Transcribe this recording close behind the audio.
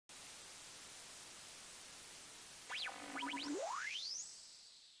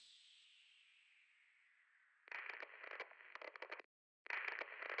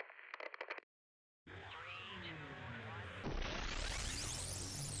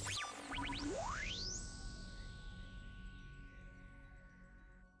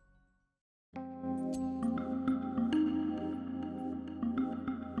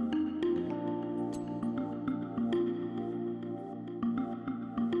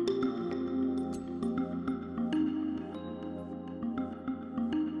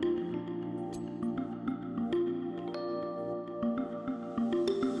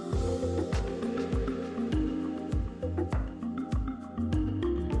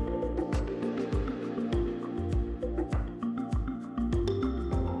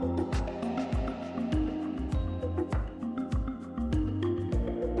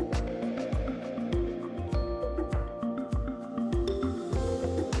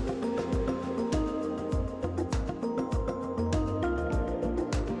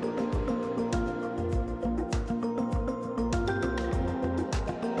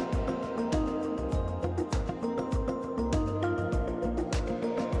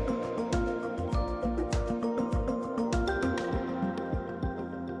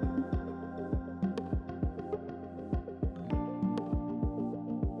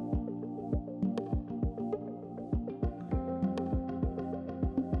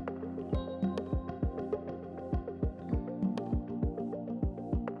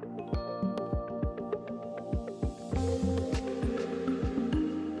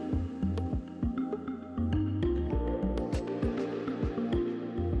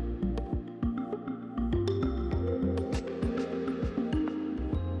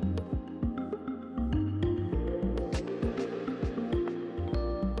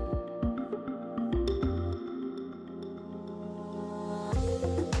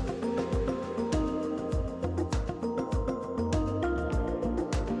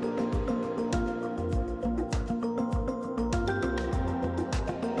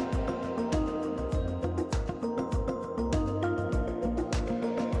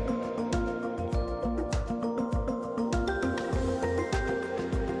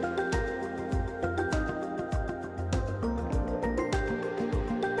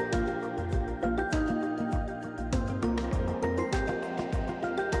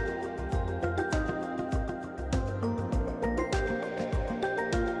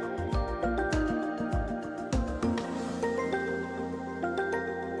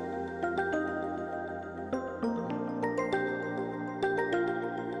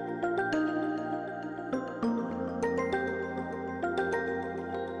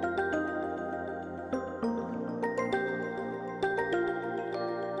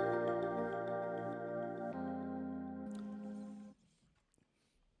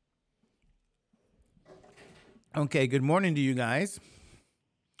Okay, good morning to you guys.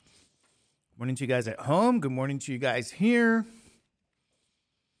 Good morning to you guys at home. Good morning to you guys here.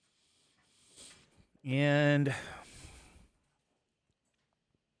 And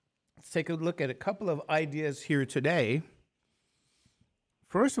let's take a look at a couple of ideas here today.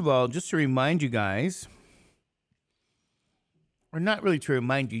 First of all, just to remind you guys, or not really to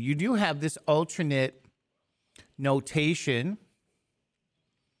remind you, you do have this alternate notation.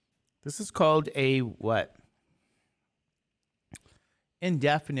 This is called a what?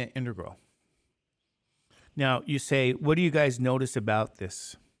 Indefinite integral. Now, you say, what do you guys notice about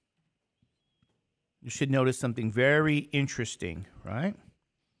this? You should notice something very interesting, right?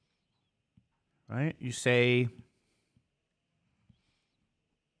 Right? You say,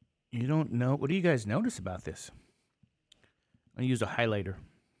 you don't know. What do you guys notice about this? I'm going to use a highlighter.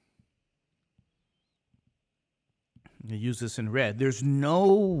 I'm going to use this in red. There's no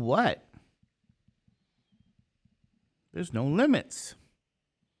what? There's no limits.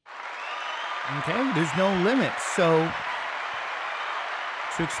 Okay, there's no limits. So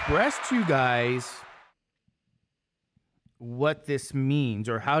to express to you guys what this means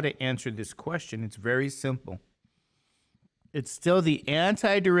or how to answer this question, it's very simple. It's still the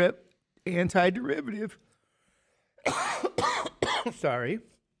antiderivative. Sorry.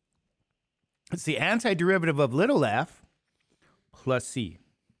 It's the antiderivative of little f plus c.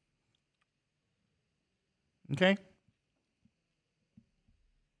 Okay?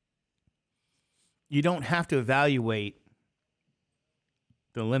 You don't have to evaluate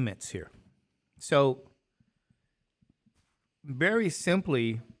the limits here. So, very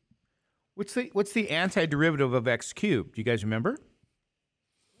simply, what's the antiderivative of x cubed? Do you guys remember?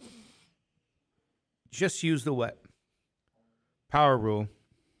 Just use the what? Power rule.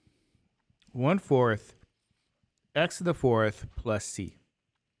 1/4 x to the 4th plus c.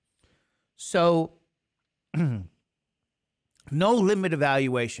 So, no limit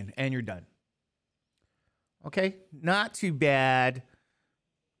evaluation, and you're done. Okay, not too bad.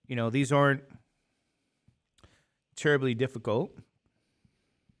 You know, these aren't terribly difficult.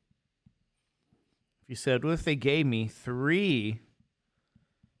 If you said, well, if they gave me 3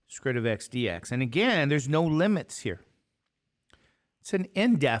 square root of x dx, and again, there's no limits here. It's an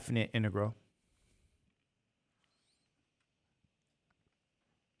indefinite integral.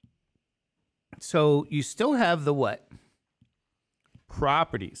 So you still have the what?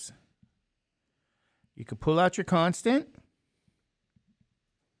 Properties. You can pull out your constant.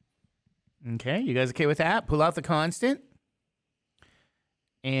 Okay, you guys okay with that? Pull out the constant.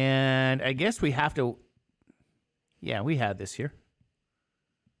 And I guess we have to, yeah, we have this here.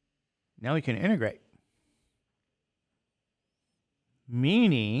 Now we can integrate.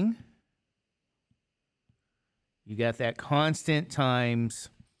 Meaning, you got that constant times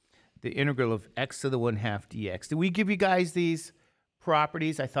the integral of x to the 1/2 dx. Did we give you guys these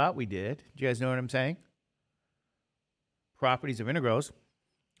properties? I thought we did. Do you guys know what I'm saying? Properties of integrals.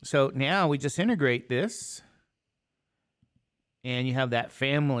 So now we just integrate this, and you have that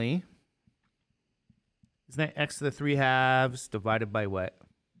family. Isn't that x to the 3/2 divided by what?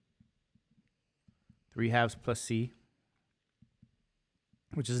 3/2 plus c,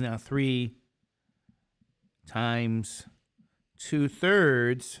 which is now 3 times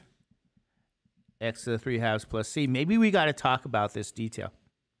 2/3 x to the 3/2 plus c. Maybe we got to talk about this detail.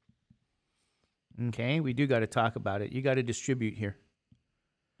 Okay, we do got to talk about it. You got to distribute here.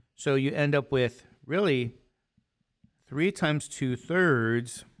 So you end up with really 3 times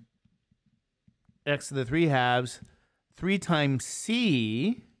 2/3 x to the 3/2, 3 times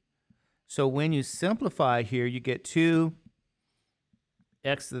c. So when you simplify here, you get 2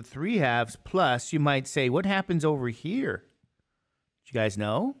 x to the 3/2 plus, you might say, what happens over here? Do you guys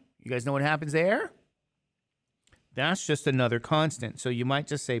know? You guys know what happens there? That's just another constant. So you might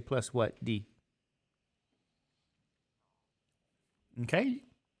just say plus what? D. Okay?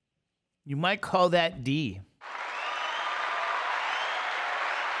 You might call that D.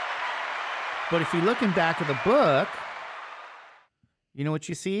 But if you're looking back at the book, you know what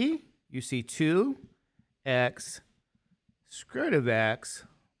you see? You see 2x square root of x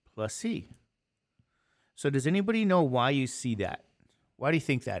plus c. So does anybody know why you see that? Why do you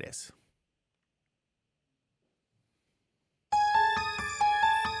think that is?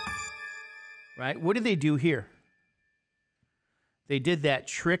 Right? What did they do here? They did that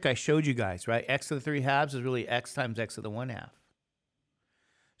trick I showed you guys, right? X to the 3/2 is really x times x to the 1/2.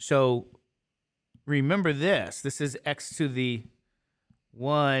 So remember this. This is x to the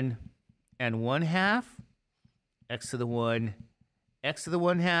 1 and 1/2, x to the 1, x to the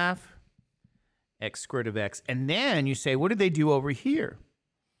 1/2, x squared of x. And then you say, what did they do over here?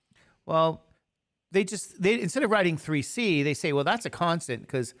 Well, they instead of writing 3c, they say, well, that's a constant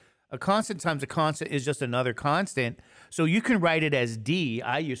because a constant times a constant is just another constant. So you can write it as d.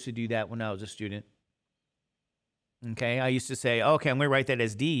 I used to do that when I was a student. Okay, I used to say, okay, I'm going to write that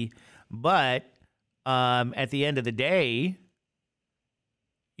as d. But at the end of the day,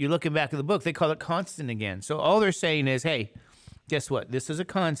 you're looking back at the book, they call it constant again. So all they're saying is, hey, guess what? This is a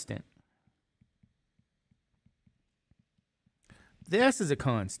constant. This is a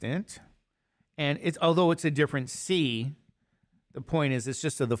constant. And although it's a different c, the point is it's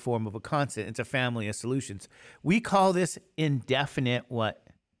just of the form of a constant. It's a family of solutions. We call this indefinite what?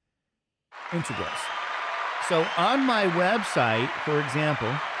 Integrals. So on my website, for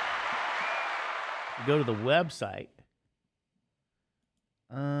example, you go to the website.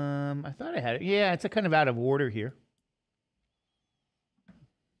 I thought I had it. Yeah, it's a kind of out of order here.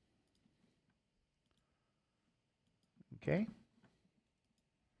 Okay.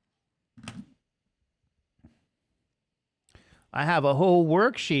 I have a whole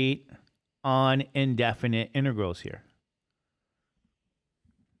worksheet on indefinite integrals here.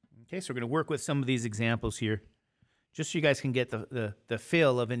 Okay, so we're going to work with some of these examples here, just so you guys can get the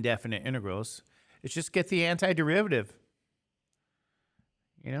feel of indefinite integrals. It's just get the antiderivative.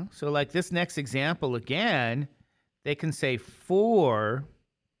 You know, so like this next example again, they can say 4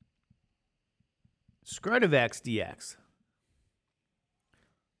 square root of x dx.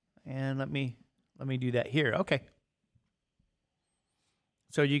 And let me do that here. Okay.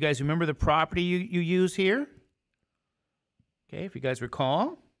 So you guys remember the property you use here? Okay, if you guys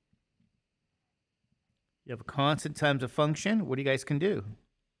recall, you have a constant times a function. What do you guys can do?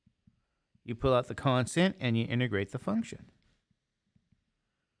 You pull out the constant and you integrate the function.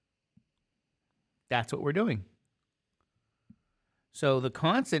 That's what we're doing. So the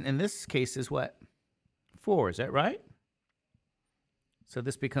constant in this case is what? 4, is that right? So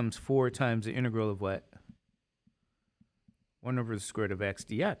this becomes 4 times the integral of what? 1 over the square root of x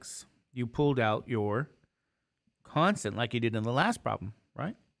dx. You pulled out your constant like you did in the last problem,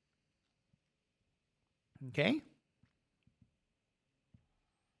 right? Okay.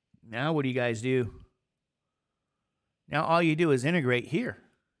 Now what do you guys do? Now all you do is integrate here.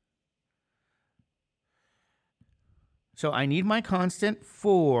 So I need my constant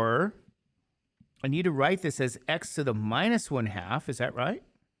 4. I need to write this as x to the minus 1/2. Is that right?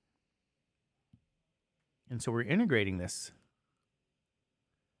 And so we're integrating this.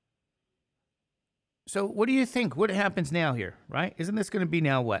 So what do you think? What happens now here, right? Isn't this going to be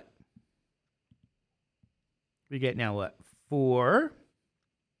now what? We get now what? 4.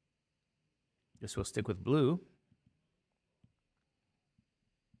 Guess we'll stick with blue.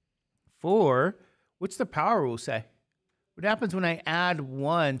 4. What's the power rule say? What happens when I add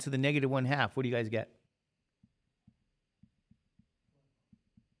 1 to the negative 1/2? What do you guys get?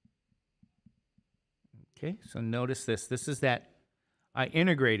 Okay, so notice this. This is that I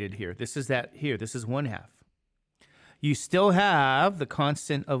integrated here. This is that here. This is 1/2. You still have the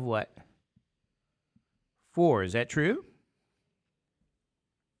constant of what? 4. Is that true?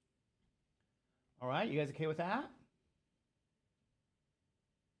 All right, you guys okay with that?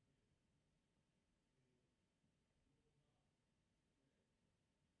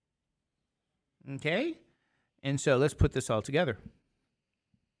 Okay, and so let's put this all together.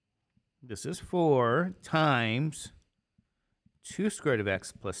 This is 4 times 2 square root of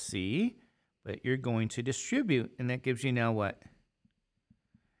x plus c, but you're going to distribute, and that gives you now what?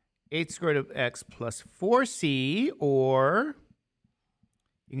 8 square root of x plus 4c, or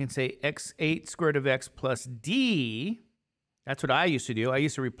you can say x8 square root of x plus d. That's what I used to do. I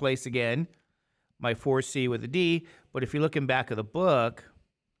used to replace, again, my 4c with a d, but if you're looking back at the book,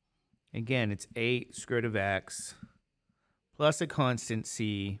 again, it's 8 square root of x plus a constant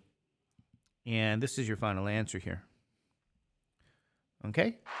c, and this is your final answer here.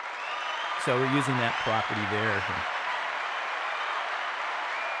 Okay? So we're using that property there.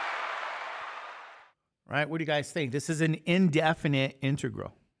 All right, what do you guys think? This is an indefinite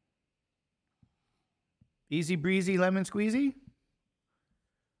integral. Easy breezy, lemon squeezy?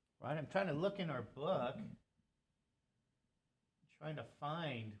 Right, I'm trying to look in our book. I'm trying to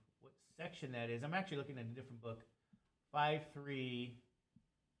find what section that is. I'm actually looking at a different book. 5.3.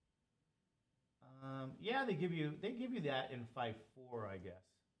 Yeah, they give you that in 5.4, I guess.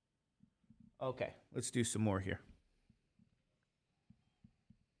 Okay, let's do some more here.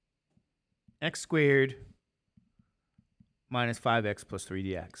 X squared minus 5x plus 3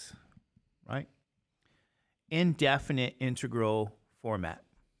 dx, right? Indefinite integral format.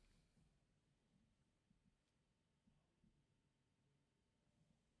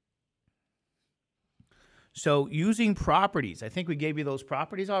 So using properties, I think we gave you those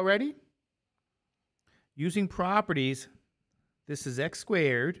properties already. using properties, this is x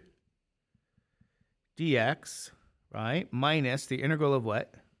squared dx, right, minus the integral of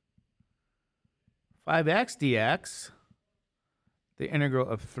what? 5x dx, the integral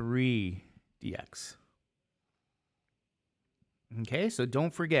of 3 dx. Okay, so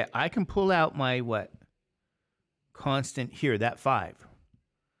don't forget, I can pull out my what? Constant here, that 5.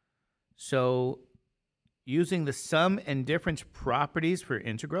 So using the sum and difference properties for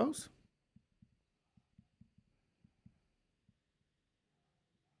integrals,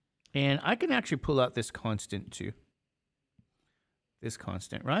 and I can actually pull out this constant too. This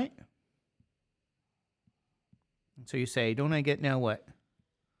constant, right? And so you say, don't I get now what?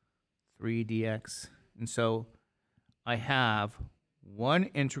 3 dx. And so I have one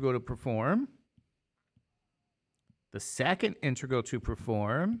integral to perform, the second integral to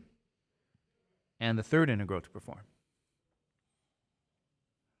perform, and the third integral to perform.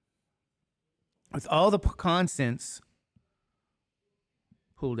 With all the constants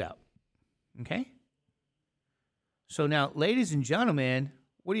pulled out. Okay? So now, ladies and gentlemen,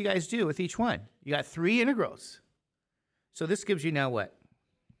 what do you guys do with each one? You got 3 integrals. So this gives you now what?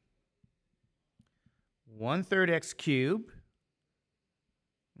 1/3 x cubed,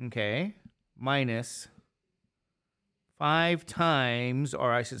 okay, minus 5 times,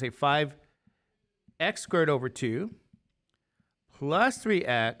 or I should say 5x squared over 2, plus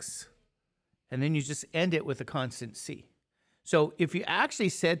 3x, and then you just end it with a constant c. So if you actually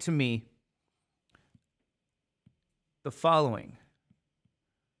said to me the following,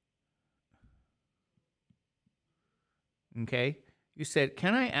 okay, you said,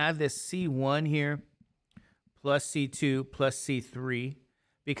 can I add this c1 here plus c2 plus c3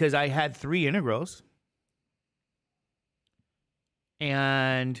 because I had 3 integrals,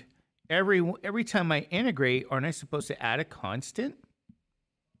 and every time I integrate, aren't I supposed to add a constant?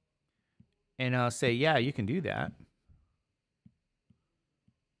 And I'll say, yeah, you can do that.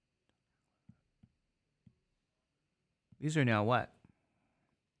 These are now what?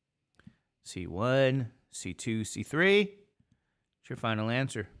 C1, C2, C3. What's your final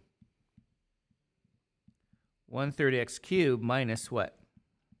answer? 1/3 x cubed minus what?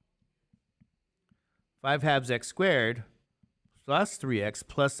 5 halves x squared plus 3x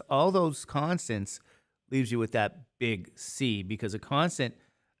plus all those constants leaves you with that big C, because a constant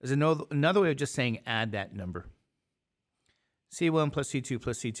is another way of just saying add that number. C1 plus C2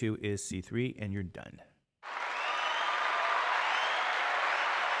 plus C2 is C3, and you're done.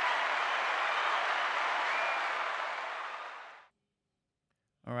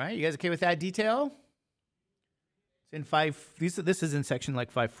 All right, you guys okay with that detail? It's in 5. This is in section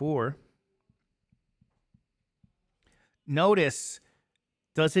like 5.4. Notice,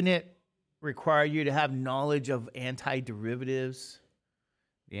 doesn't it require you to have knowledge of antiderivatives?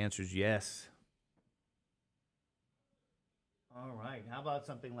 The answer is yes. All right, how about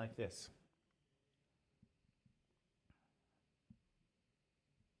something like this?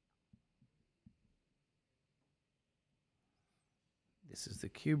 This is the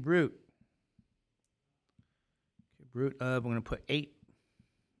cube root. Cube root of, I'm going to put 8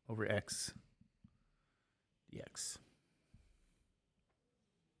 over x dx.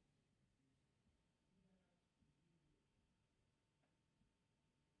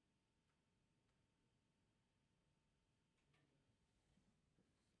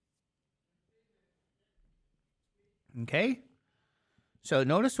 Okay? So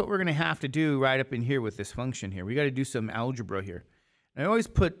notice what we're going to have to do right up in here with this function here. We got to do some algebra here. I always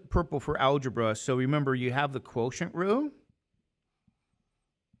put purple for algebra, so remember you have the quotient rule.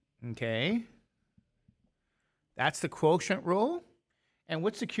 Okay. That's the quotient rule. And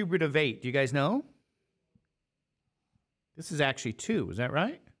what's the cube root of 8? Do you guys know? This is actually 2, is that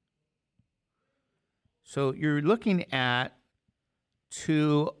right? So you're looking at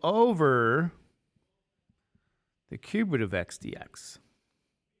 2 over the cube root of x dx.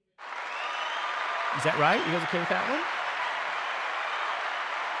 Is that right? You guys okay with that one?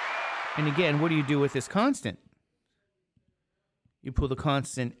 And again, what do you do with this constant? You pull the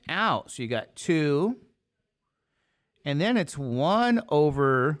constant out. So you got 2. And then it's 1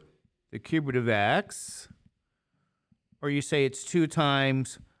 over the cube root of x. Or you say it's 2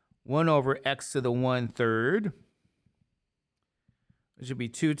 times 1 over x to the 1/3. It should be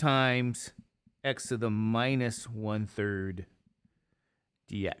 2 times x to the minus 1/3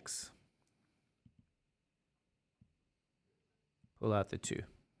 dx. Pull out the 2.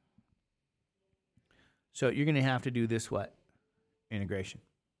 So you're going to have to do this what? Integration.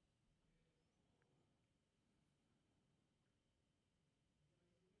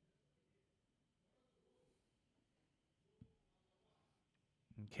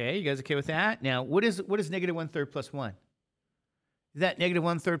 Okay, you guys okay with that? Now, what is negative 1/3 plus 1? Is that negative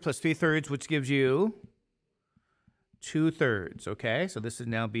 1/3 plus 3/3, which gives you 2/3, okay? So this would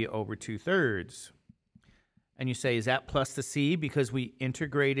now be over 2/3. And you say, is that plus the c because we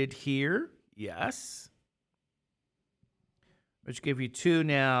integrated here? Yes. Which give you 2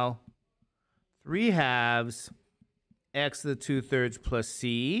 now. 3/2 x to the 2/3 plus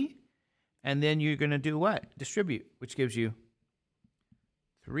c. And then you're going to do what? Distribute, which gives you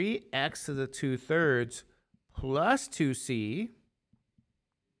 3x to the 2/3 plus 2c.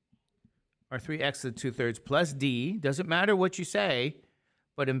 Or 3x to the 2/3 plus d. Doesn't matter what you say,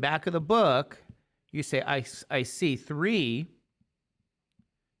 but in back of the book, you say, I see 3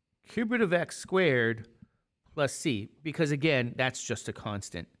 cubed root of x squared plus c. Because again, that's just a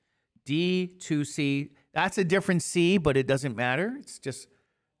constant. D, 2c, that's a different c, but it doesn't matter. It's just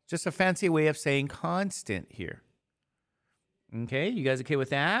a fancy way of saying constant here. Okay, you guys okay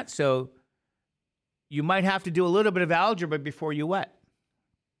with that? So you might have to do a little bit of algebra before you what?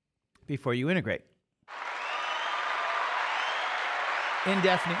 Before you integrate.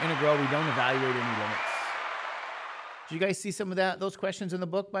 Indefinite integral, we don't evaluate any limits. Did you guys see some of those questions in the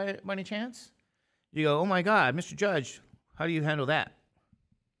book by any chance? You go, oh my God, Mr. Judge, how do you handle that?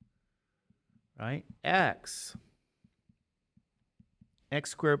 Right? X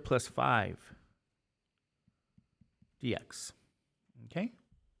squared plus 5 dx. Okay?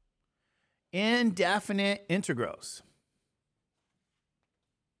 Indefinite integrals.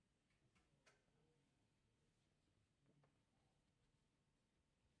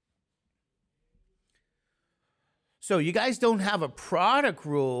 So you guys don't have a product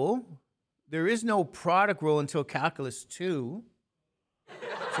rule. There is no product rule until Calculus 2.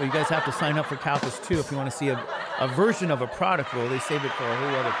 So you guys have to sign up for Calculus 2 if you want to see a version of a product rule. They save it for a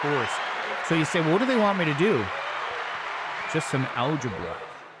whole other course. So you say, well, what do they want me to do? Just some algebra.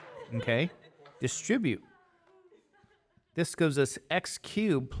 Okay? Distribute. This gives us x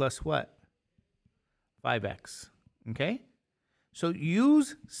cubed plus what? 5x. Okay? So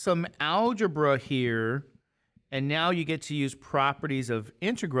use some algebra here, and now you get to use properties of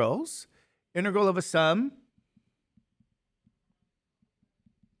integrals. Integral of a sum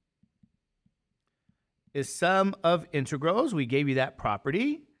is sum of integrals. We gave you that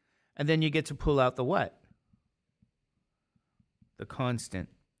property. And then you get to pull out the what? The constant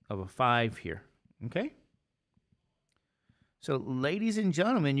of a 5 here. Okay? So, ladies and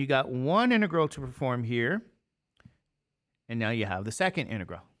gentlemen, you got one integral to perform here. And now you have the second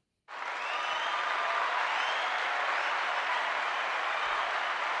integral.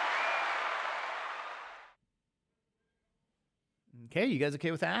 Okay, you guys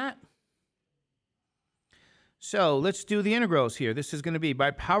okay with that? So let's do the integrals here. This is going to be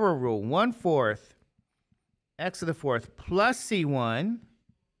by power rule, 1/4 x to the 4th plus c1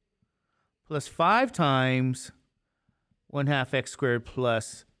 plus 5 times 1/2 x squared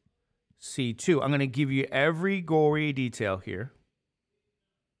plus c2. I'm going to give you every gory detail here.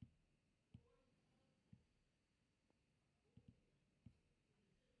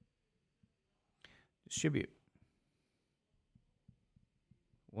 Distribute.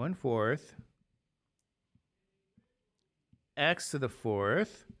 1/4 x to the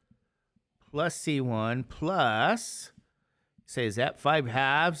 4th plus c1 plus, say, is that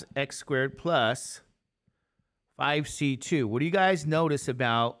 5/2 x squared plus 5c2. What do you guys notice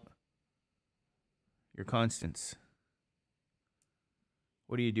about your constants?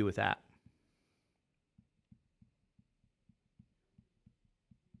 What do you do with that?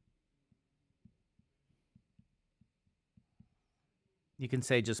 You can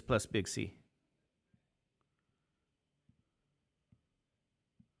say just plus big C.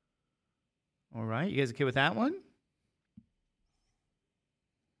 All right, you guys okay with that one?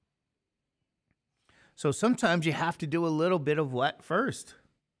 So sometimes you have to do a little bit of what first?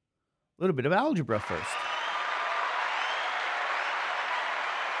 A little bit of algebra first.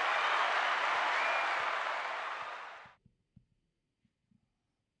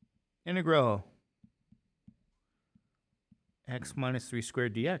 Integral x minus 3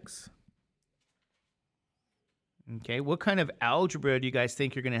 squared dx. Okay, what kind of algebra do you guys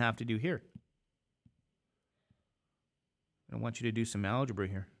think you're going to have to do here? I want you to do some algebra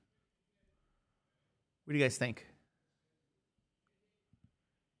here. What do you guys think?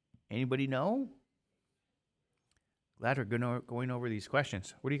 Anybody know? Glad we're going over these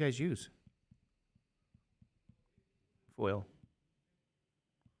questions. What do you guys use? Foil.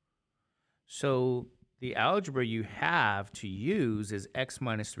 So the algebra you have to use is x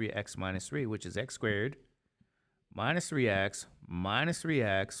minus 3, which is x squared minus 3x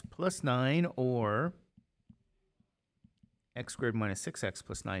plus 9, or x squared minus 6x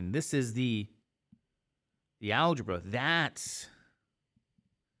plus 9. This is the algebra. That's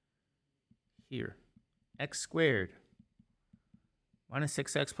here. X squared minus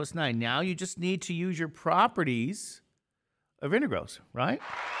 6x plus 9. Now you just need to use your properties of integrals, right?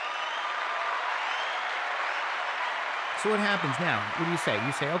 So what happens now? What do you say?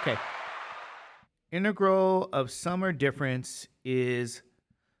 You say, okay, integral of sum or difference is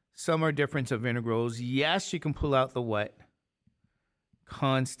sum or difference of integrals. Yes, you can pull out the what?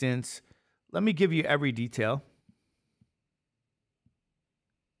 Constants. Let me give you every detail.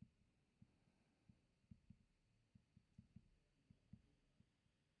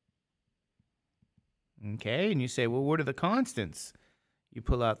 Okay, and you say, well, what are the constants? You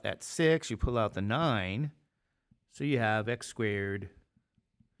pull out that 6, you pull out the 9. So you have x squared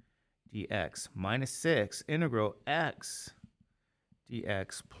dx minus 6 integral x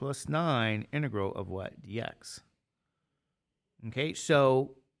dx plus 9 integral of what? Dx. Okay,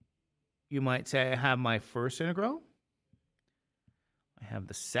 so you might say I have my first integral. I have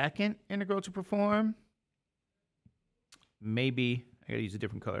the second integral to perform. Maybe I gotta use a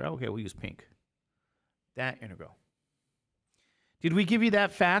different color. Okay, we'll use pink. That integral. Did we give you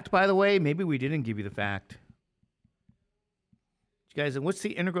that fact, by the way? Maybe we didn't give you the fact. You guys, what's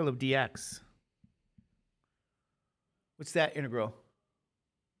the integral of dx? What's that integral?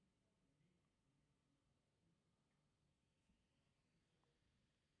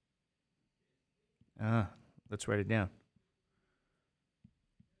 Let's write it down.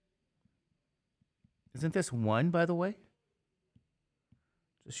 Isn't this 1, by the way?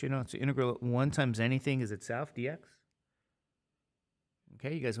 Just so you know, it's the integral of 1 times anything is itself, dx.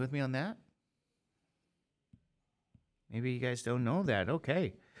 Okay, you guys with me on that? Maybe you guys don't know that.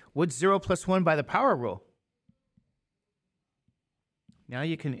 Okay. What's 0 plus 1 by the power rule? Now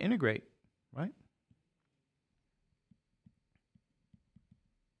you can integrate, right?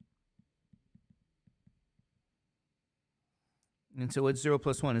 And so what's 0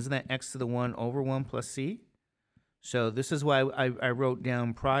 plus 1? Isn't that x to the 1 over 1 plus c? So this is why I wrote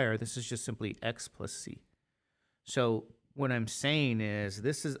down prior. This is just simply x plus c. So what I'm saying is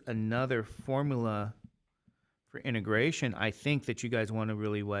this is another formula for integration. I think that you guys want to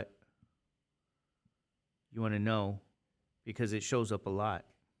really what? You want to know because it shows up a lot.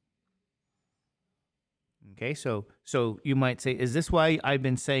 Okay, so you might say, is this why I've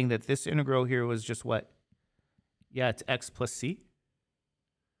been saying that this integral here was just what? Yeah, it's x plus c.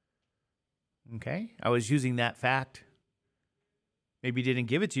 Okay, I was using that fact. Maybe didn't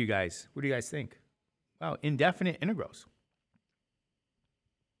give it to you guys. What do you guys think? Wow, indefinite integrals.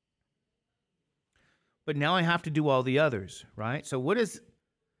 But now I have to do all the others, right? So what is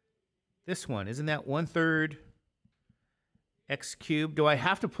this one? Isn't that 1/3 x cubed? Do I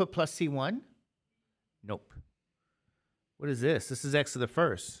have to put plus c1? Nope. What is this? This is x to the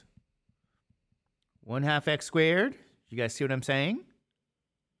first. 1/2 x squared. You guys see what I'm saying?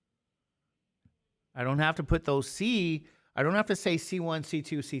 I don't have to put those c. I don't have to say c1,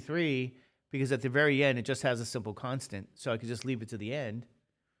 c2, c3 because at the very end it just has a simple constant. So I could just leave it to the end.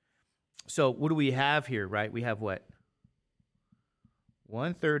 So what do we have here, right? We have what?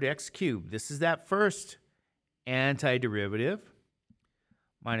 1/3 x cubed. This is that first antiderivative.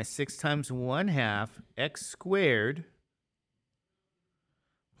 Minus 6 times 1/2 x squared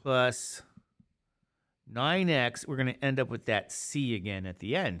plus 9x. We're going to end up with that c again at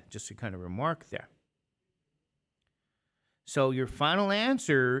the end, just to kind of remark there. So your final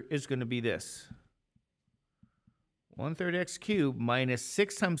answer is going to be this. 1/3 x cubed minus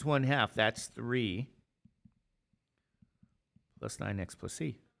 6 times 1/2, that's 3, plus 9x plus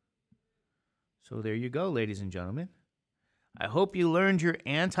c. So there you go, ladies and gentlemen. I hope you learned your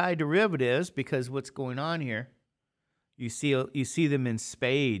antiderivatives because what's going on here, you see them in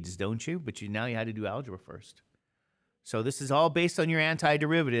spades, don't you? But now you had to do algebra first. So this is all based on your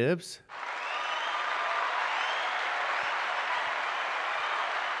antiderivatives.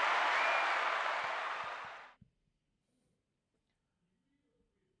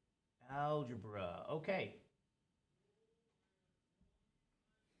 Algebra. Okay.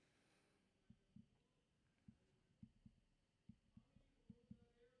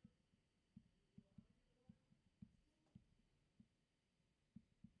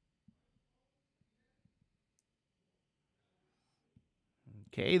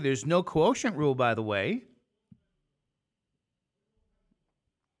 Okay, there's no quotient rule, by the way.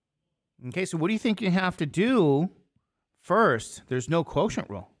 Okay, so what do you think you have to do first? There's no quotient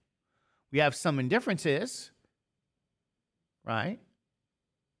rule. We have sum and differences, right?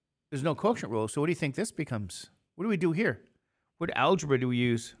 There's no quotient rule. So what do you think this becomes? What do we do here? What algebra do we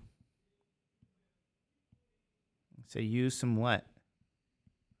use? Say use some what?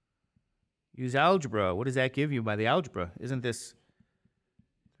 Use algebra. What does that give you by the algebra? Isn't this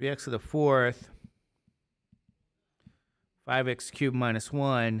 3x to the fourth, 5x cubed minus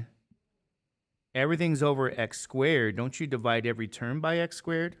 1? Everything's over x squared. Don't you divide every term by x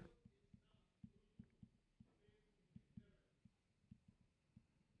squared?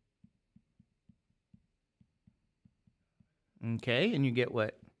 Okay, and you get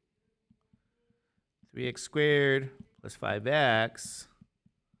what? 3x squared plus 5x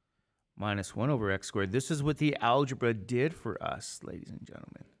minus 1 over x squared. This is what the algebra did for us, ladies and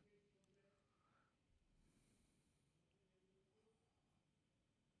gentlemen.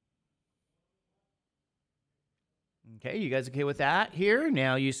 Okay, you guys okay with that here?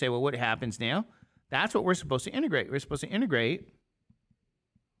 Now you say, well, what happens now? That's what we're supposed to integrate. We're supposed to integrate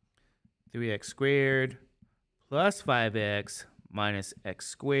 3x squared plus 5x minus x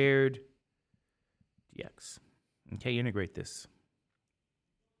squared dx. Okay, integrate this.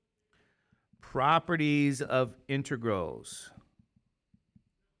 Properties of integrals.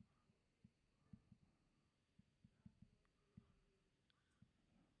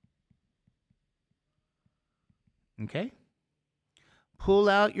 Okay. Pull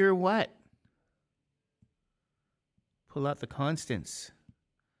out your what? Pull out the constants.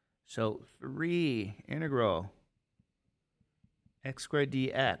 So 3 integral x squared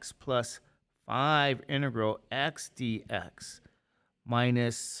dx plus 5 integral x dx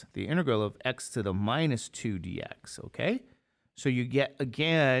minus the integral of x to the minus 2 dx, okay? So you get,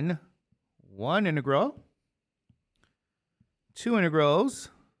 again, 1 integral, 2 integrals,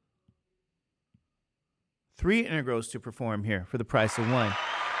 3 integrals to perform here for the price of 1.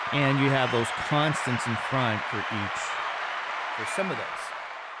 And you have those constants in front for each, for some of those.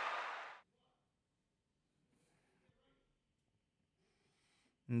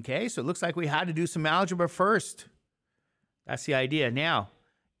 Okay, so it looks like we had to do some algebra first. That's the idea. Now,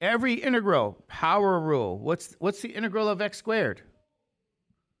 every integral, power rule. What's the integral of x squared?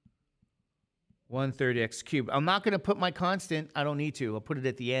 1/3 x cubed. I'm not going to put my constant. I don't need to. I'll put it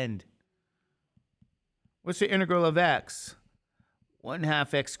at the end. What's the integral of x?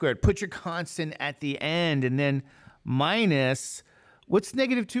 1/2 x squared. Put your constant at the end, and then minus, what's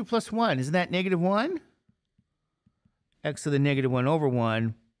negative 2 plus 1? Isn't that negative 1? X to the negative 1 over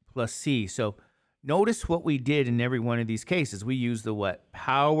 1 plus c. So notice what we did in every one of these cases. We used the what?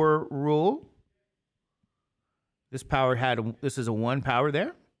 Power rule. This power this is a 1 power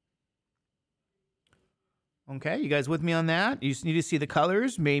there. Okay, you guys with me on that? You just need to see the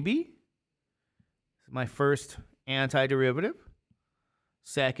colors, maybe. This is my first antiderivative,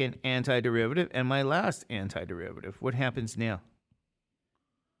 second antiderivative, and my last antiderivative. What happens now?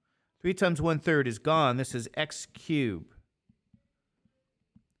 3 times 1/3 is gone. This is x cubed.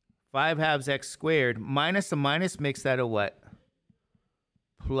 5/2 x squared. Minus a minus makes that a what?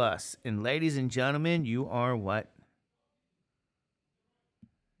 Plus. And ladies and gentlemen, you are what?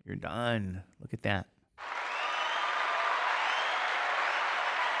 You're done. Look at that.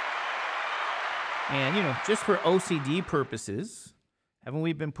 And, you know, just for OCD purposes, haven't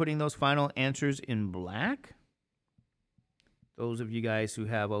we been putting those final answers in black? Those of you guys who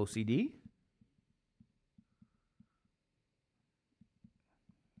have OCD.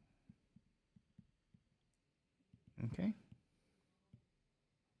 Okay.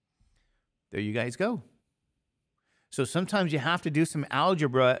 There you guys go. So sometimes you have to do some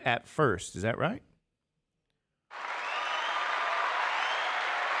algebra at first. Is that right?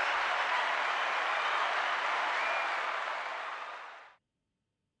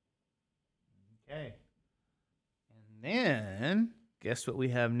 Okay. And then, guess what we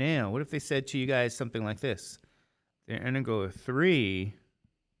have now? What if they said to you guys something like this? The integral of 3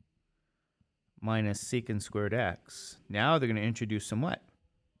 minus secant squared x. Now they're going to introduce some what?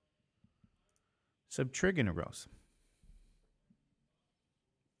 Subtrig integrals.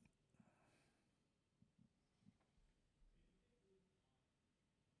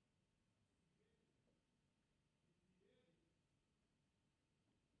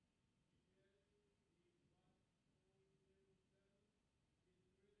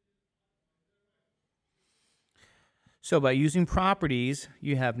 So by using properties,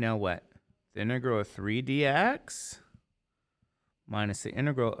 you have now what? The integral of 3 dx minus the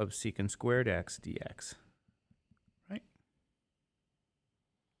integral of secant squared x dx. Right?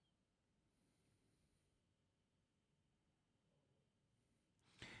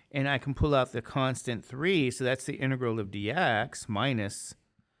 And I can pull out the constant 3, so that's the integral of dx minus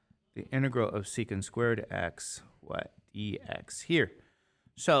the integral of secant squared x, what? Dx here.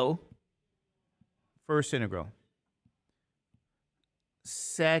 So, first integral.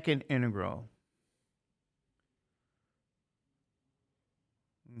 Second integral.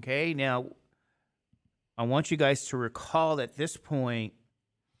 Okay, now I want you guys to recall at this point,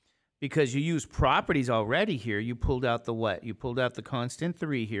 because you use properties already here, you pulled out the what? You pulled out the constant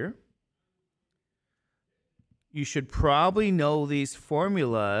 3 here. You should probably know these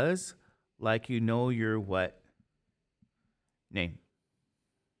formulas like you know your what? Name.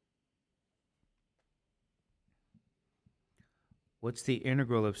 What's the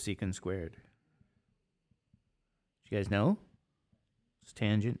integral of secant squared? Do you guys know? It's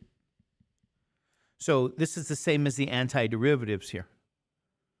tangent. So this is the same as the antiderivatives here.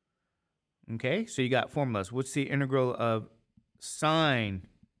 Okay, so you got formulas. What's the integral of sine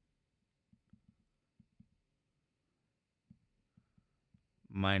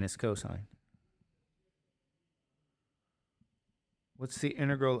minus cosine? What's the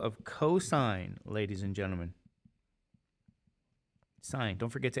integral of cosine, ladies and gentlemen? Sine. Don't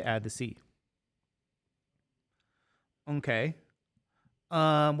forget to add the c. Okay.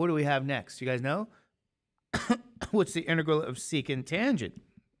 What do we have next? You guys know? What's the integral of secant tangent?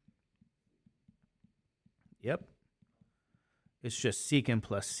 Yep. It's just secant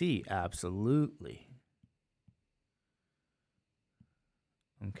plus c. Absolutely.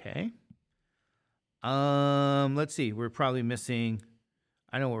 Okay. Let's see. We're probably missing.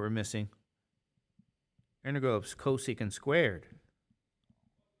 I know what we're missing. Integral of cosecant squared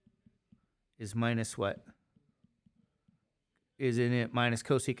is minus what? Isn't it minus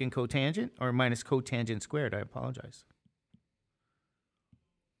cosecant cotangent or minus cotangent squared? I apologize.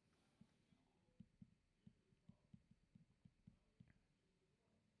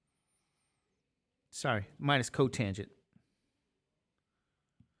 Sorry, minus cotangent.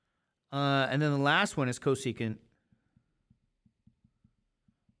 And then the last one is cosecant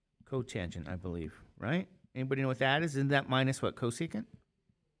cotangent, I believe, right? Anybody know what that is? Isn't that minus what, cosecant?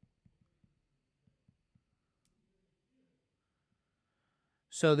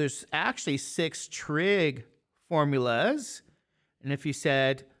 So there's actually 6 trig formulas. And if you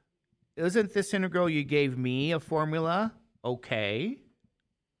said, isn't this integral you gave me a formula? Okay.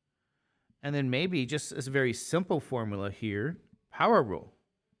 And then maybe just as a very simple formula here, power rule.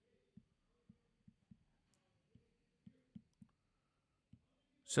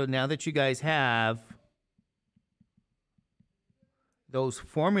 So now that you guys have those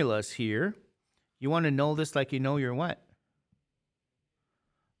formulas here, you want to know this like you know your what?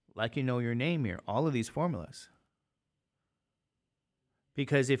 Like you know your name here, all of these formulas.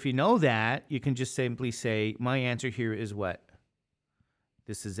 Because if you know that, you can just simply say, my answer here is what?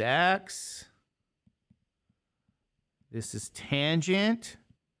 This is x. This is tangent.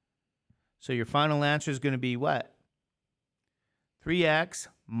 So your final answer is going to be what? 3x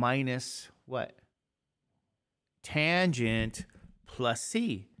minus what? Tangent plus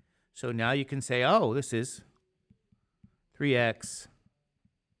c. So now you can say, oh, this is 3x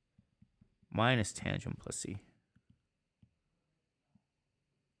minus tangent plus c.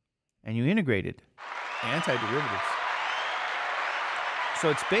 And you integrated antiderivatives. So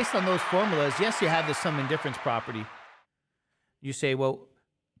it's based on those formulas. Yes, you have the sum and difference property. You say, well,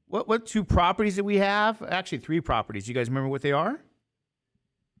 what 2 properties that we have? Actually, 3 properties. You guys remember what they are?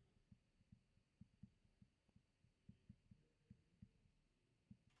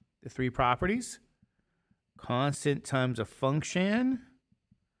 The 3 properties. Constant times a function.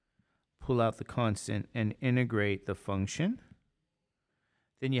 Pull out the constant and integrate the function.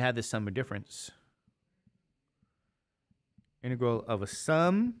 Then you have the sum or difference. Integral of a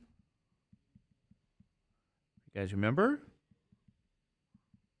sum. You guys remember?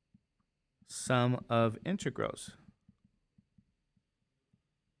 Sum of integrals.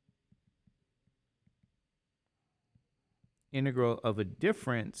 Integral of a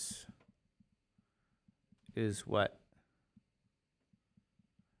difference is what?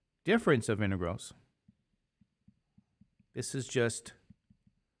 Difference of integrals. This is just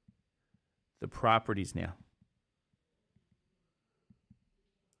the properties now.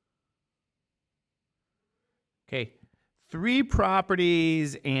 Okay, 3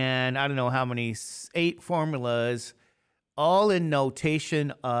 properties and I don't know how many, 8 formulas, all in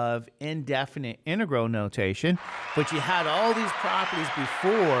notation of indefinite integral notation. But you had all these properties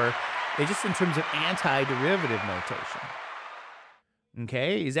before, they're just in terms of antiderivative notation.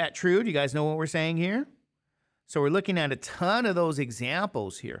 Okay, is that true? Do you guys know what we're saying here? So we're looking at a ton of those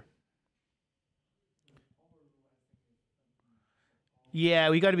examples here. Yeah,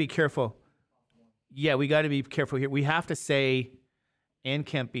 we got to be careful. Yeah, we got to be careful here. We have to say n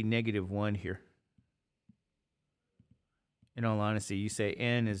can't be -1 here. In all honesty, you say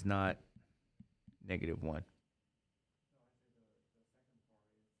n is not -1.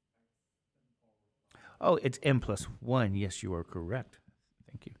 Oh, it's n plus 1. Yes, you are correct.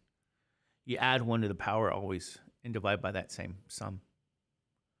 Thank you. You add 1 to the power always and divide by that same sum.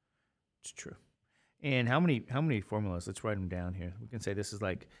 It's true. And how many formulas? Let's write them down here. We can say this is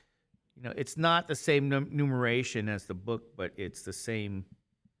like, you know, it's not the same numeration as the book, but it's the same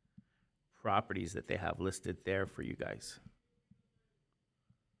properties that they have listed there for you guys.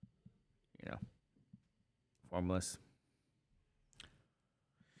 You know, formulas.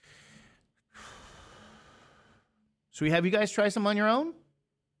 So we have you guys try some on your own?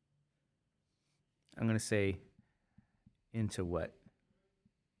 I'm going to say into what?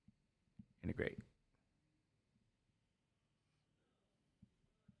 Integrate.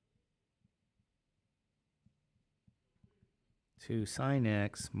 To sine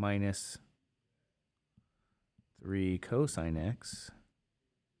x minus 3 cosine x.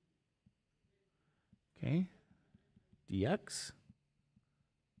 Okay. Dx.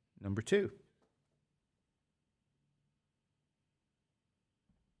 Number 2.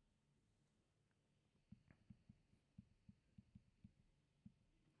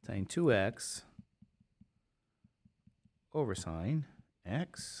 Sine 2x over sine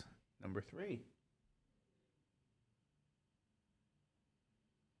x, number 3.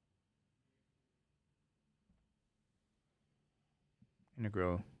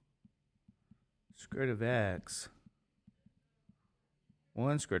 Integral square root of x,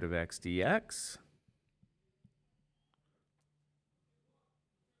 1 square root of x dx.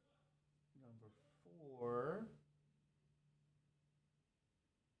 Number 4.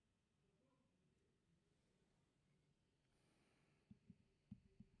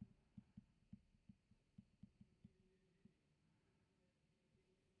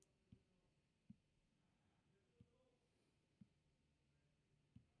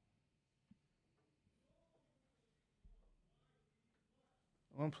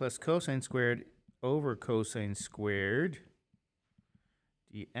 One plus cosine squared over cosine squared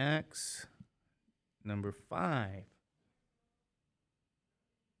dx, number 5.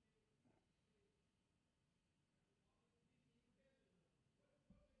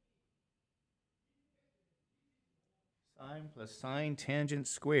 Sine plus sine tangent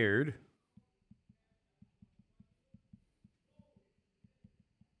squared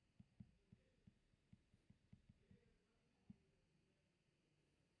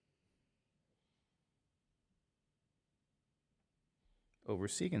over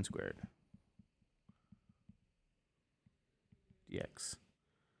secant squared dx.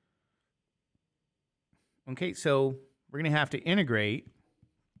 Okay, so we're going to have to integrate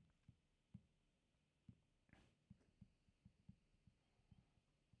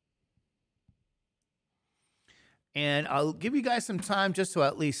and I'll give you guys some time just to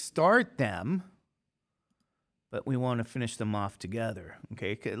at least start them, but we want to finish them off together.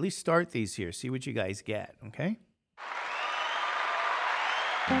 Okay, at least start these here, see what you guys get, okay?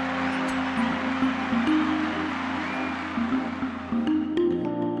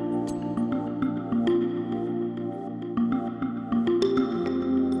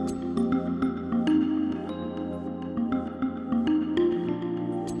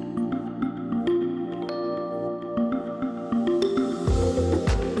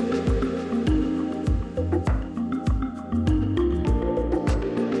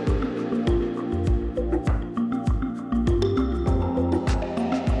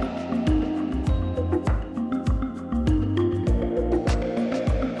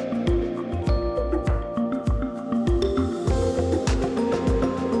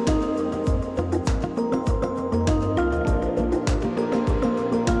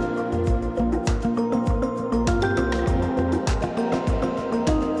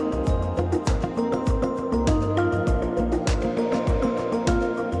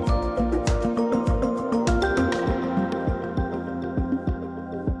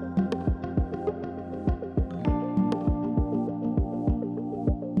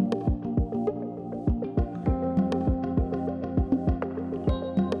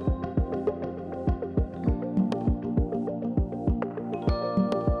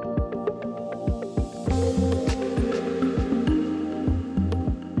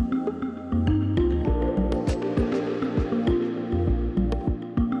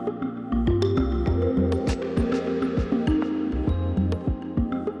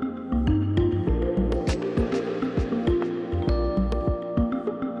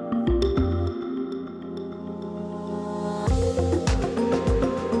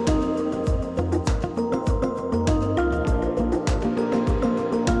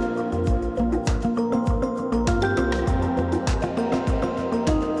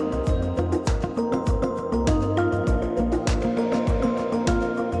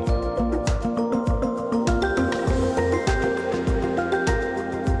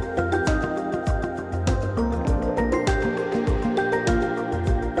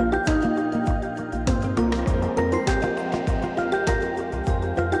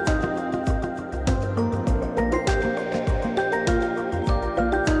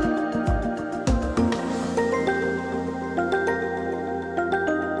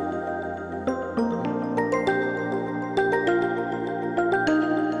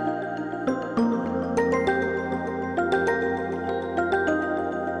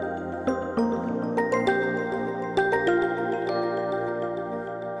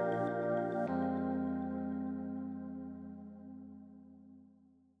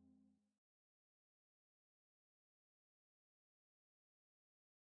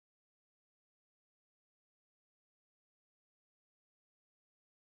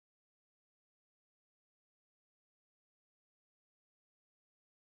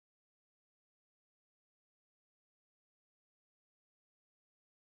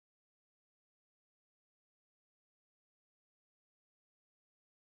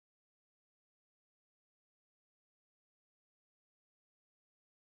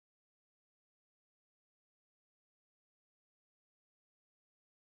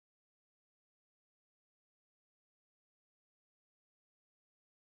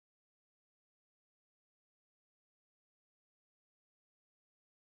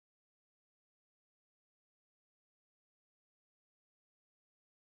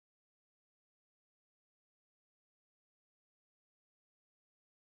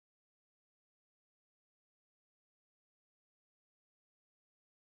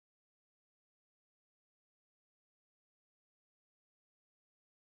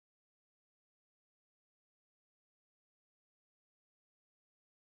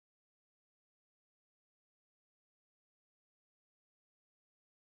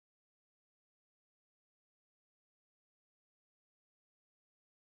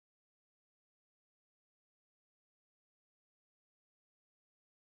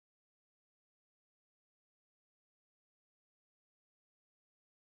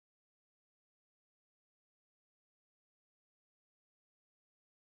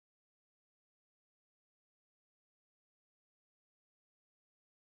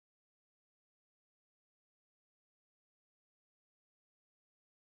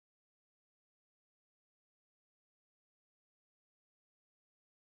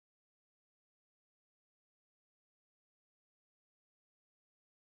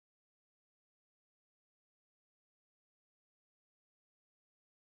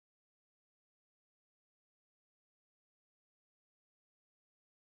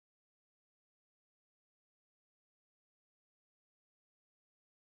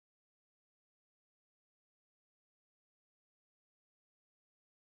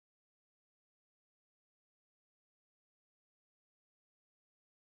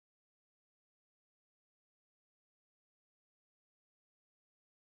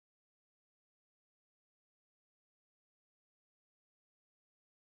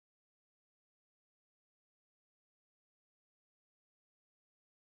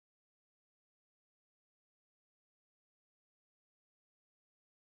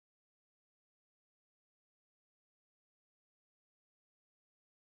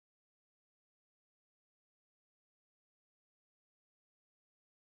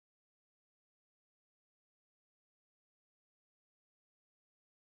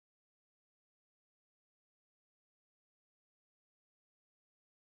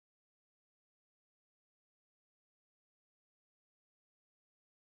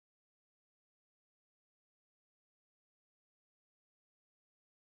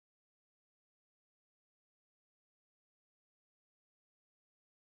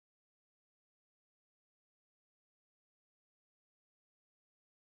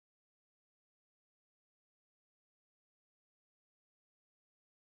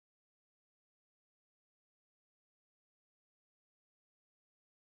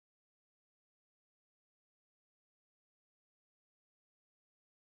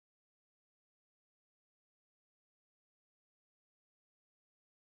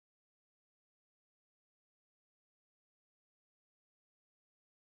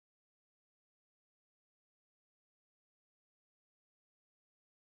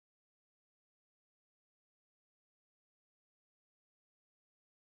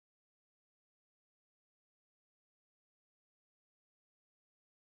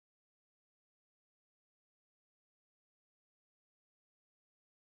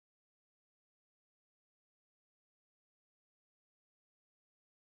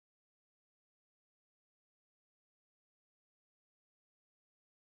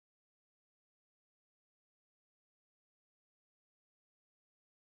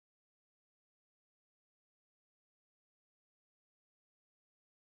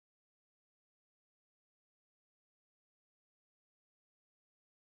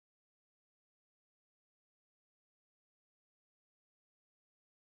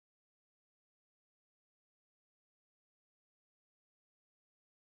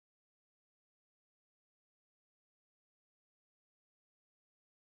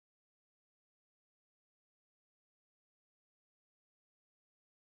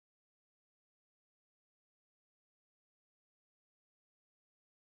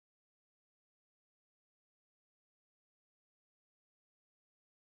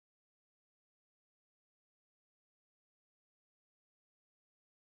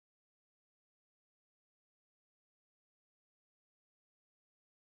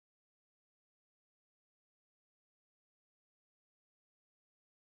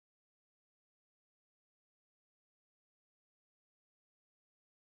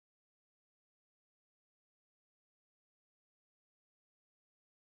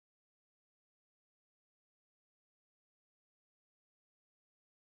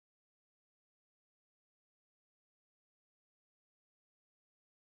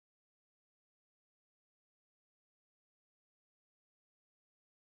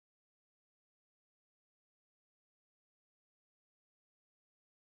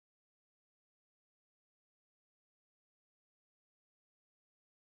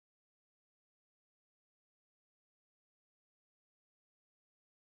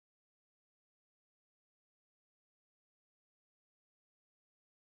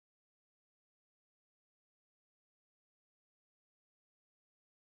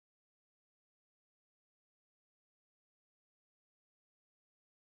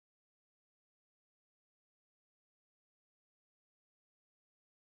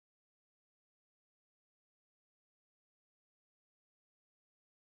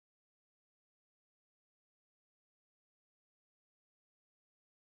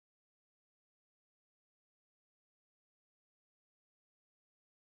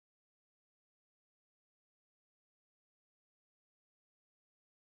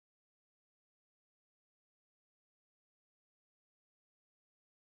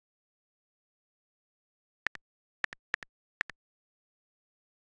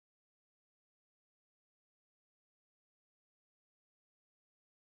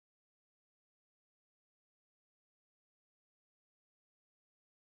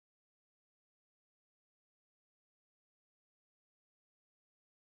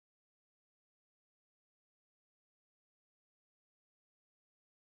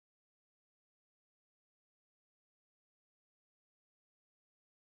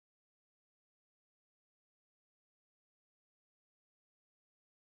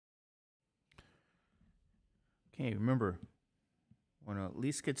 Okay, remember, want to at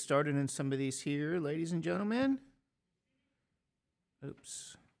least get started in some of these here, ladies and gentlemen.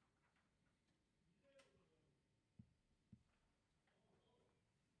 Oops.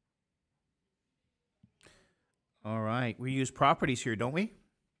 All right, we use properties here, don't we? Do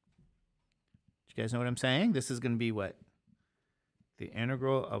you guys know what I'm saying? This is going to be what? The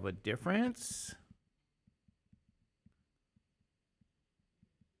integral of a difference.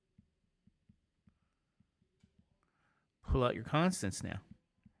 Pull out your constants now.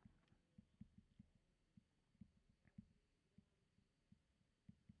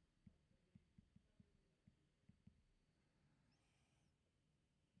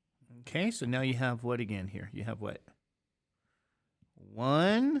 Okay, so now you have what again here? You have what?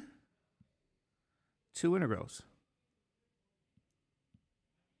 1, 2 integrals.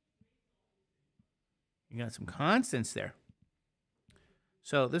 You got some constants there.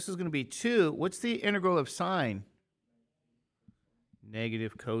 So this is going to be 2. What's the integral of sine?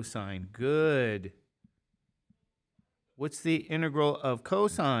 Negative cosine. Good. What's the integral of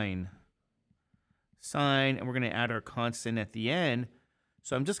cosine? Sine, and we're going to add our constant at the end.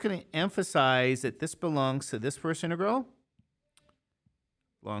 So I'm just going to emphasize that this belongs to this first integral.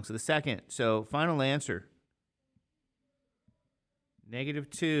 Belongs to the second. So final answer. Negative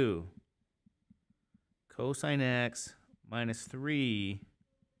 2 cosine x minus 3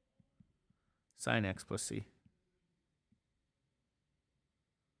 sine x plus c.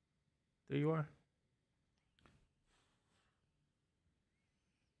 There you are.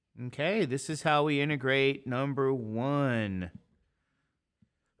 Okay, this is how we integrate number 1.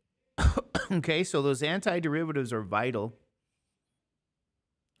 Okay, so those antiderivatives are vital.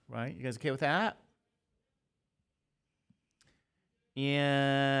 Right? You guys okay with that?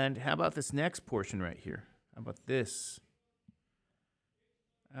 And how about this next portion right here? How about this?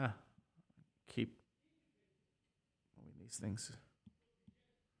 Keep these things.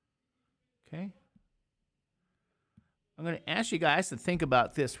 Okay. I'm going to ask you guys to think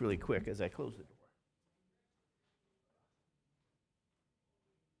about this really quick as I close the door.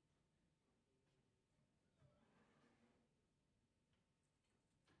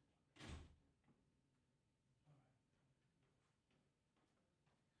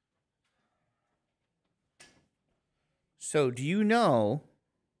 So do you know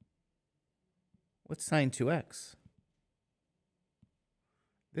what's sine 2x?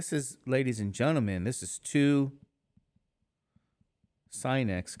 This is, ladies and gentlemen, this is 2 sine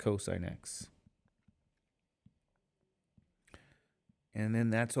x cosine x. And then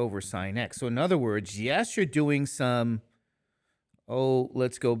that's over sine x. So in other words, yes, you're doing some,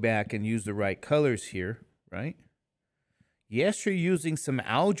 let's go back and use the right colors here, right? Yes, you're using some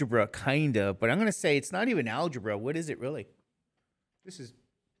algebra, kind of, but I'm going to say it's not even algebra. What is it really? This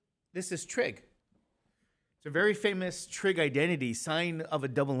is trig. It's a very famous trig identity, sine of a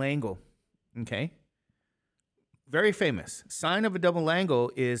double angle, okay? Very famous. Sine of a double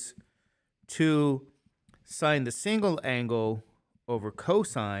angle is to sine the single angle over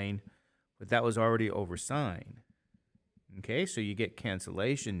cosine, but that was already over sine. Okay, so you get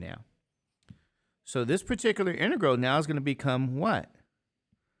cancellation now. So this particular integral now is going to become what?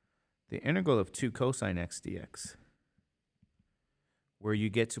 The integral of 2 cosine x dx, where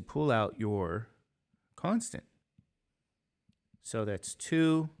you get to pull out your constant. So that's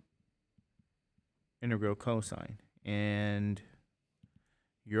 2 integral cosine. And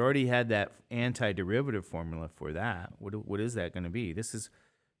you already had that antiderivative formula for that. What is that going to be? This is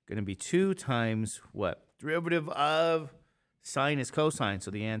going to be 2 times what? Derivative of sine is cosine,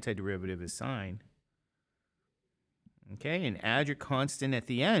 so the antiderivative is sine. Okay, and add your constant at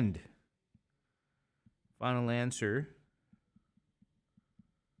the end. Final answer,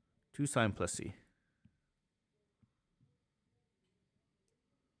 2 sine plus c.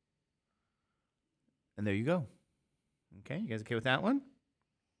 And there you go. Okay, you guys okay with that one?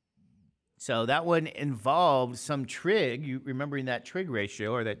 So that one involved some trig. You remembering that trig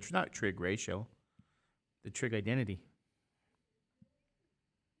ratio, or that, not trig ratio, the trig identity.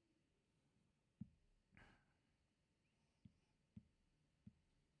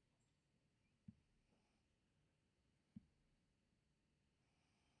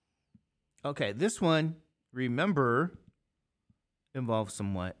 Okay, this one, remember, involves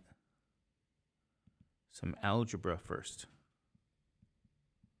some what? Some algebra first.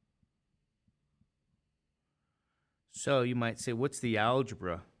 So you might say, what's the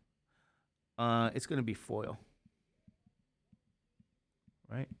algebra? It's going to be FOIL,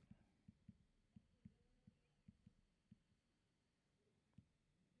 right?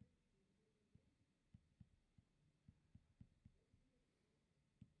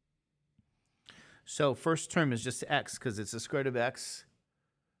 So first term is just x because it's the square root of x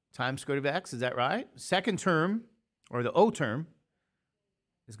times square root of x. Is that right? Second term, or the O term,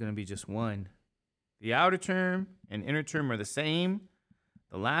 is going to be just 1. The outer term and inner term are the same.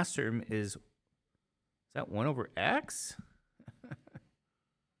 The last term is that 1 over x?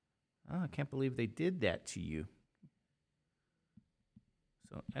 Oh, I can't believe they did that to you.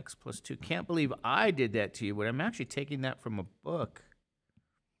 So x plus 2. Can't believe I did that to you, but I'm actually taking that from a book.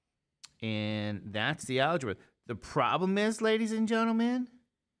 And that's the algebra. The problem is, ladies and gentlemen,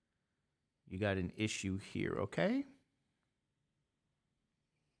 you got an issue here, okay?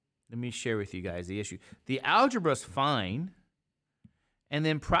 Let me share with you guys the issue. The algebra is fine. And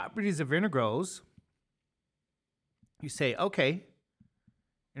then properties of integrals, you say, okay,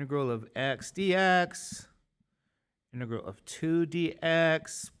 integral of x dx, integral of 2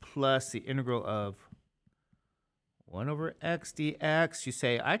 dx, plus the integral of 1 over x dx. You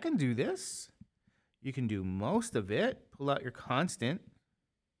say, I can do this. You can do most of it. Pull out your constant.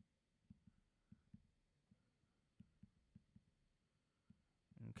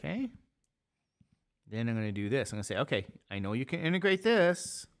 Okay. Then I'm going to do this. I'm going to say, okay, I know you can integrate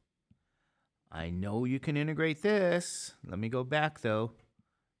this. I know you can integrate this. Let me go back, though.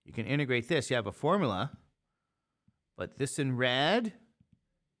 You can integrate this. You have a formula. But this in red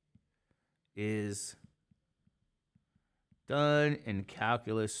is done in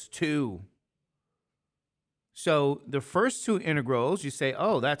calculus 2. So the first two integrals, you say,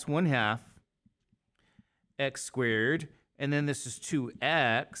 oh, that's 1/2 x squared. And then this is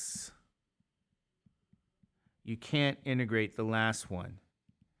 2x. You can't integrate the last one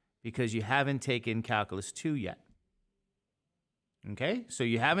because you haven't taken calculus 2 yet. Okay? So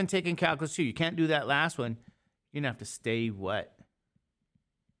you haven't taken calculus 2. You can't do that last one. You're going to have to stay what?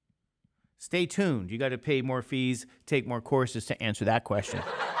 Stay tuned. You got to pay more fees, take more courses to answer that question. All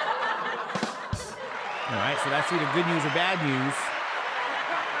right? So that's either good news or bad news.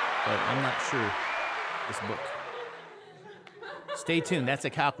 But I'm not sure this book. Stay tuned. That's a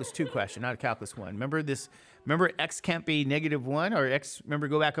calculus 2 question, not a calculus 1. Remember this? Remember x can't be -1 or x, remember,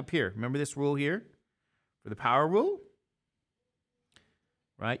 go back up here. Remember this rule here for the power rule?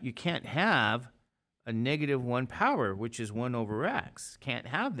 Right? You can't have a -1 power, which is 1 over x. Can't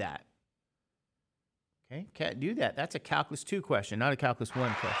have that. Okay? Can't do that. That's a calculus 2 question, not a calculus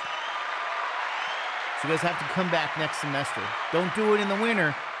 1 question. So you guys have to come back next semester. Don't do it in the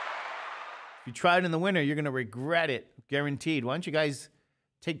winter. If you try it in the winter, you're going to regret it, guaranteed. Why don't you guys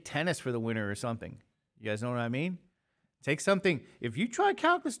take tennis for the winter or something? You guys know what I mean? Take something. If you try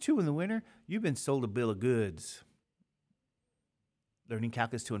calculus 2 in the winter, you've been sold a bill of goods. Learning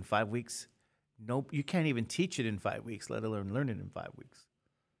calculus 2 in 5 weeks? Nope, you can't even teach it in 5 weeks, let alone learn it in 5 weeks.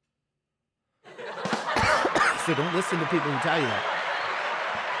 So don't listen to people who tell you that.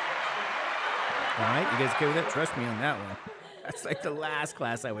 All right, you guys okay with that? Trust me on that one. That's like the last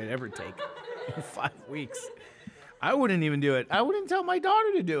class I would ever take in 5 weeks. I wouldn't even do it. I wouldn't tell my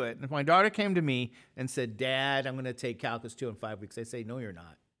daughter to do it. And if my daughter came to me and said, Dad, I'm going to take calculus 2 in 5 weeks, I'd say, no, you're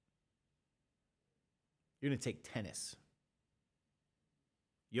not. You're going to take tennis,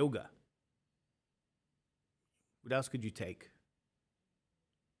 yoga. What else could you take?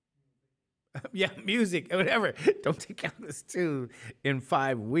 Yeah, music, whatever. Don't take calculus 2 in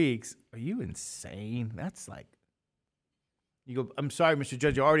 5 weeks. Are you insane? That's like, you go, I'm sorry, Mr.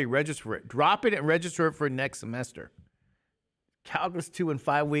 Judge, you already registered for it. Drop it and register it for next semester. Calculus 2 in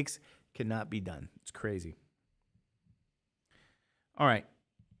 5 weeks cannot be done. It's crazy. All right.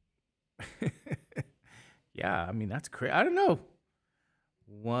 Yeah, I mean, that's crazy. I don't know.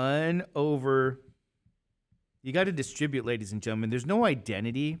 1 over, you got to distribute, ladies and gentlemen. There's no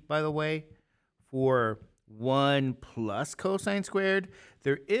identity, by the way, for 1 plus cosine squared.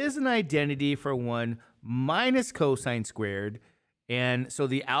 There is an identity for 1 minus cosine squared. And so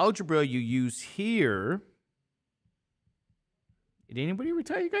the algebra you use here, did anybody ever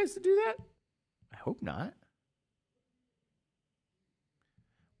tell you guys to do that? I hope not.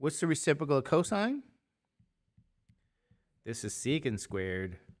 What's the reciprocal of cosine? This is secant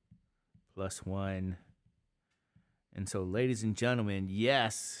squared plus 1. And so, ladies and gentlemen,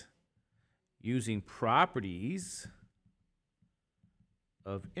 yes, using properties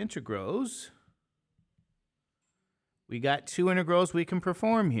of integrals, we got 2 integrals we can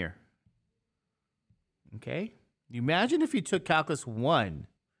perform here. Okay? Imagine if you took calculus 1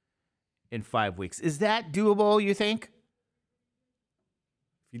 in 5 weeks. Is that doable, you think?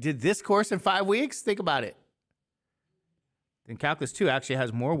 If you did this course in 5 weeks, think about it. Then calculus 2 actually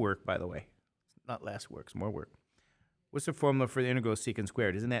has more work, by the way. Not less work, it's more work. What's the formula for the integral of secant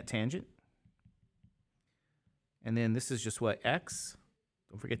squared? Isn't that tangent? And then this is just what? X.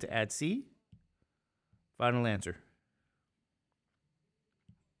 Don't forget to add c. Final answer.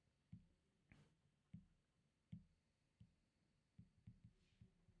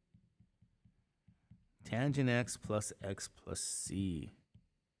 Tangent x plus c.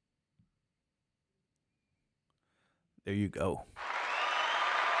 There you go.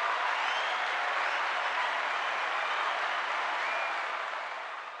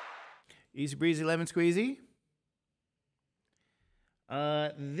 Easy breezy lemon squeezy.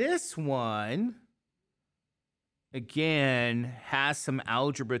 This one, again, has some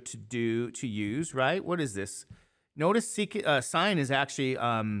algebra to use, right? What is this? Notice sine is actually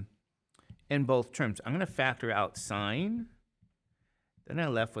in both terms. I'm going to factor out sine. Then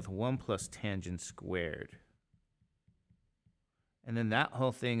I'm left with 1 plus tangent squared. And then that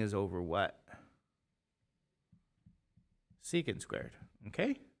whole thing is over what? Secant squared,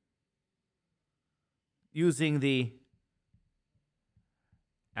 okay? Using the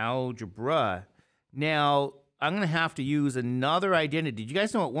algebra. Now, I'm going to have to use another identity. Did you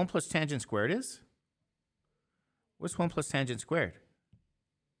guys know what 1 plus tangent squared is? What's 1 plus tangent squared?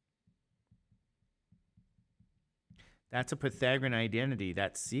 That's a Pythagorean identity.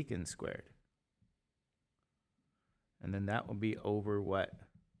 That's secant squared. And then that will be over what?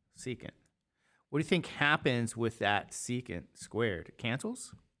 Secant. What do you think happens with that secant squared? It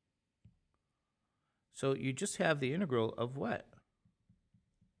cancels? So you just have the integral of what?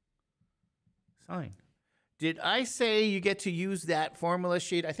 Sine. Did I say you get to use that formula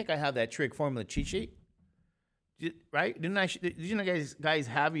sheet? I think I have that trig formula cheat sheet. Right? Did you guys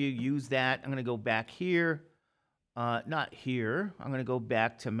have you use that? I'm going to go back here. Not here. I'm going to go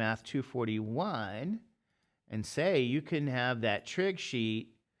back to Math 241 and say you can have that trig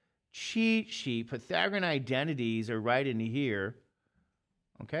sheet, cheat sheet, Pythagorean identities are right in here.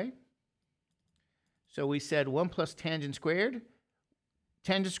 Okay? So we said 1 plus tangent squared.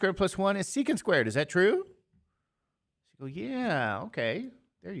 Tangent squared plus 1 is secant squared. Is that true? So you go, yeah, okay.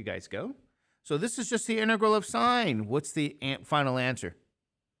 There you guys go. So this is just the integral of sine. What's the final answer?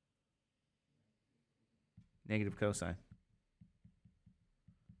 Negative cosine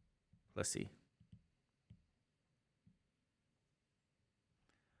plus c.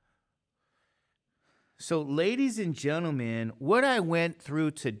 So, ladies and gentlemen, what I went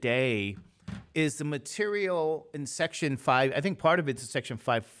through today is the material in section 5. I think part of it's in section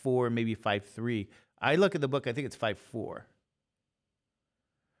 5.4, maybe 5.3. I look at the book, I think it's 5.4,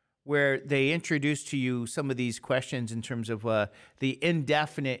 where they introduce to you some of these questions in terms of the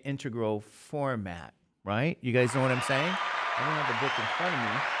indefinite integral format, right? You guys know what I'm saying? I don't have the book in front of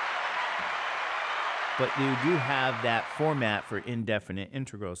me, but you do have that format for indefinite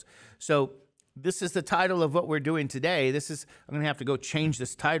integrals. So this is the title of what we're doing today. I'm going to have to go change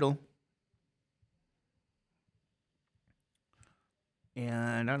this title.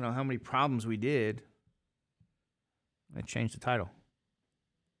 And I don't know how many problems we did. I'm going to change the title.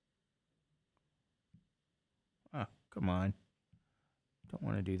 Oh, come on. Don't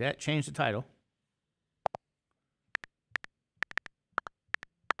want to do that. Change the title.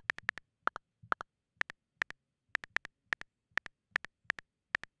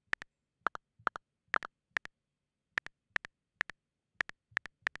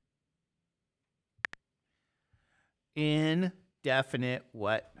 Indefinite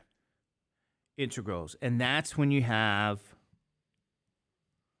what? Integrals. And that's when you have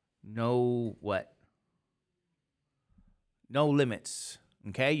no what? No limits.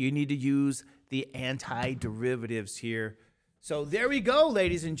 Okay? You need to use the antiderivatives here. So there we go,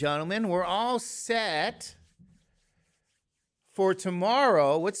 ladies and gentlemen. We're all set for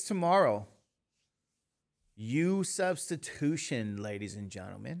tomorrow. What's tomorrow? U substitution, ladies and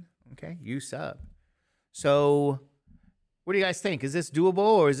gentlemen. Okay? U sub. So what do you guys think? Is this doable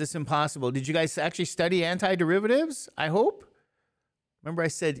or is this impossible? Did you guys actually study antiderivatives? I hope. Remember I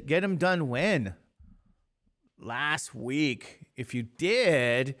said get them done when? Last week. If you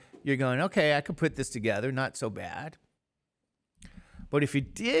did, you're going, okay, I could put this together. Not so bad. But if you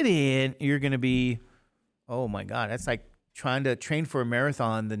didn't, you're going to be, oh my God, that's like trying to train for a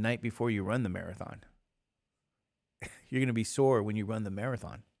marathon the night before you run the marathon. You're going to be sore when you run the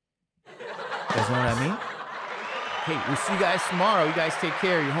marathon. You guys know what I mean? Hey, we'll see you guys tomorrow. You guys take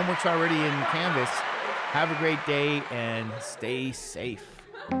care. Your homework's already in Canvas. Have a great day and stay safe.